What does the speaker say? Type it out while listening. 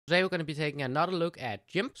Today we're going to be taking another look at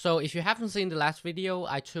Jimp. So if you haven't seen the last video,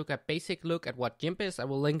 I took a basic look at what Jimp is. I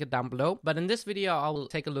will link it down below. But in this video, I will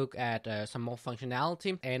take a look at some more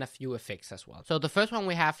functionality and a few effects as well. So the first one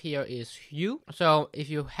we have here is hue. So if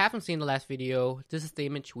you haven't seen the last video, this is the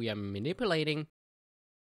image we are manipulating.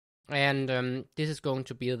 And this is going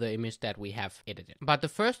to be the image that we have edited. But the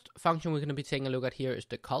first function we're going to be taking a look at here is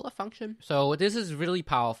the color function. So this is really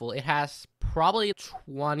powerful. It has probably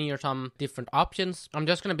 20 or some different options. I'm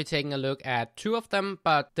just going to be taking a look at 2 of them,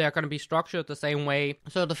 but they're going to be structured the same way.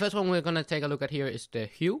 So the first one we're going to take a look at here is the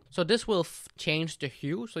hue. So this will change the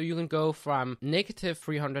hue. So you can go from negative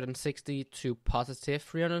 360 to positive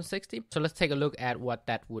 360. So let's take a look at what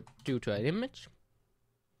that would do to an image.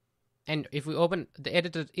 And if we open the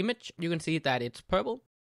edited image, you can see that it's purple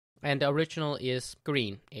and the original is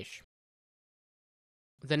greenish.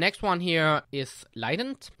 The next one here is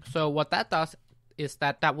lightened. So what that does is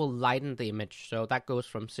that will lighten the image. So that goes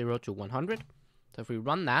from 0 to 100. So if we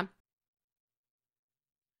run that,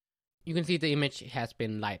 you can see the image has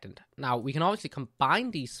been lightened. Now we can obviously combine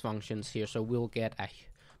these functions here. So we'll get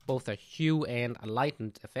both a hue and a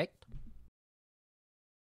lightened effect.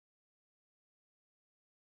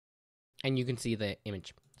 And you can see the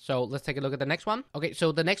image. So let's take a look at the next one. Okay,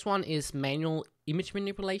 so the next one is manual image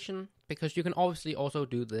manipulation, because you can obviously also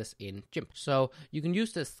do this in Jimp. So you can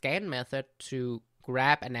use the scan method to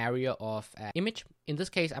grab an area of an image. In this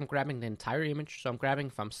case, I'm grabbing the entire image. So I'm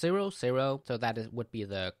grabbing from 0, 0. So that would be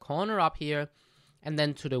the corner up here. And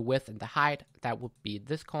then to the width and the height, that would be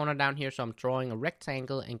this corner down here. So I'm drawing a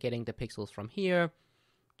rectangle and getting the pixels from here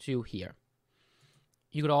to here.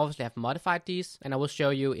 You could obviously have modified these, and I will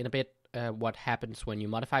show you in a bit what happens when you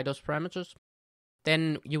modify those parameters.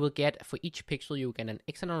 Then you will get, for each pixel, you will get an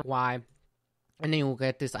X and a Y, and then you will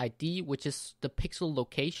get this ID, which is the pixel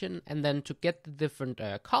location. And then to get the different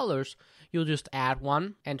colors, you'll just add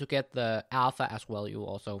one, and to get the alpha as well, you will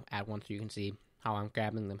also add one, so you can see how I'm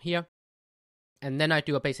grabbing them here. And then I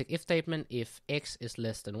do a basic if statement. If X is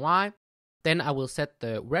less than Y, then I will set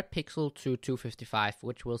the red pixel to 255,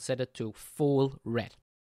 which will set it to full red.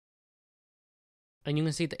 And you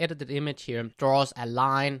can see the edited image here draws a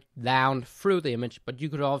line down through the image, but you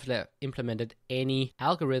could also have implemented any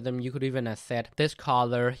algorithm. You could even have set this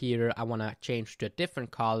color here, I want to change to a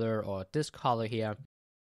different color, or this color here.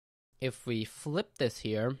 If we flip this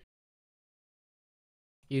here,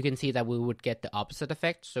 you can see that we would get the opposite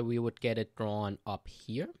effect. So we would get it drawn up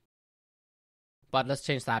here. But let's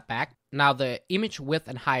change that back. Now the image width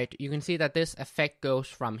and height, you can see that this effect goes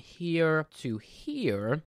from here to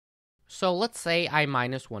here. So let's say I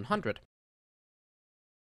minus 100.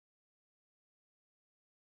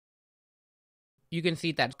 You can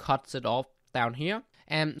see that cuts it off down here.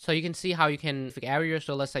 And so you can see how you can affect area.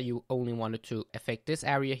 So let's say you only wanted to affect this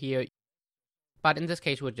area here. But in this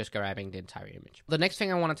case, we're just grabbing the entire image. The next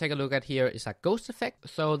thing I want to take a look at here is a ghost effect.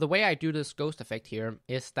 So the way I do this ghost effect here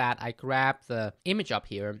is that I grab the image up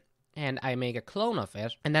here and I make a clone of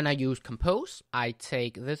it, and then I use compose. I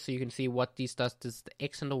take this, so you can see what this does. This is the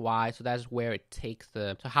X and the Y, so that's where it takes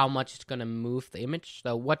so how much it's going to move the image.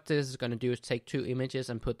 So what this is going to do is take 2 images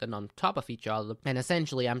and put them on top of each other, and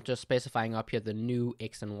essentially I'm just specifying up here the new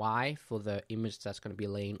X and Y for the image that's going to be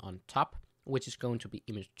laying on top, which is going to be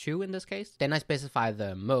image 2 in this case. Then I specify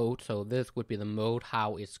the mode, so this would be the mode,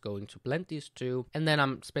 how it's going to blend these two. And then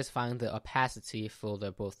I'm specifying the opacity for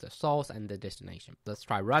both the source and the destination. Let's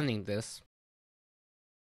try running this.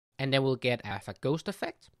 And then we'll get a ghost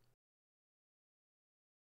effect.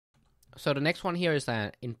 So the next one here is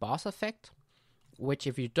an emboss effect, which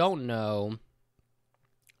if you don't know,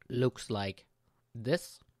 looks like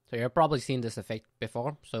this. So you've probably seen this effect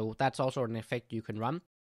before. So that's also an effect you can run.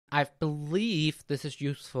 I believe this is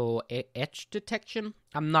used for edge detection.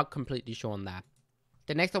 I'm not completely sure on that.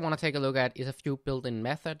 The next I want to take a look at is a few built-in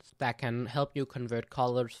methods that can help you convert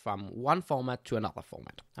colors from one format to another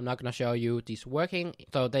format. I'm not going to show you these working,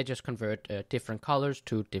 so they just convert different colors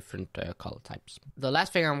to different color types. The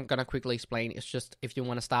last thing I'm going to quickly explain is just if you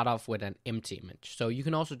want to start off with an empty image. So you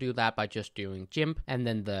can also do that by just doing Jimp, and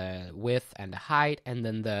then the width and the height, and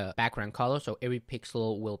then the background color. So every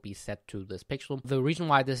pixel will be set to this pixel. The reason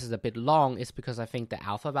why this is a bit long is because I think the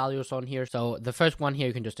alpha value is on here. So the first one here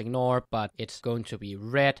you can just ignore, but it's going to be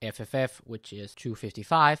red FFF, which is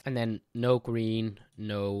 255, and then no green,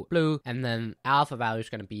 no blue, and then alpha value is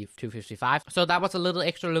going to be 255. So that was a little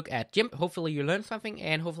extra look at Jimp. Hopefully you learned something,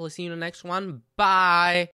 and hopefully see you in the next one. Bye!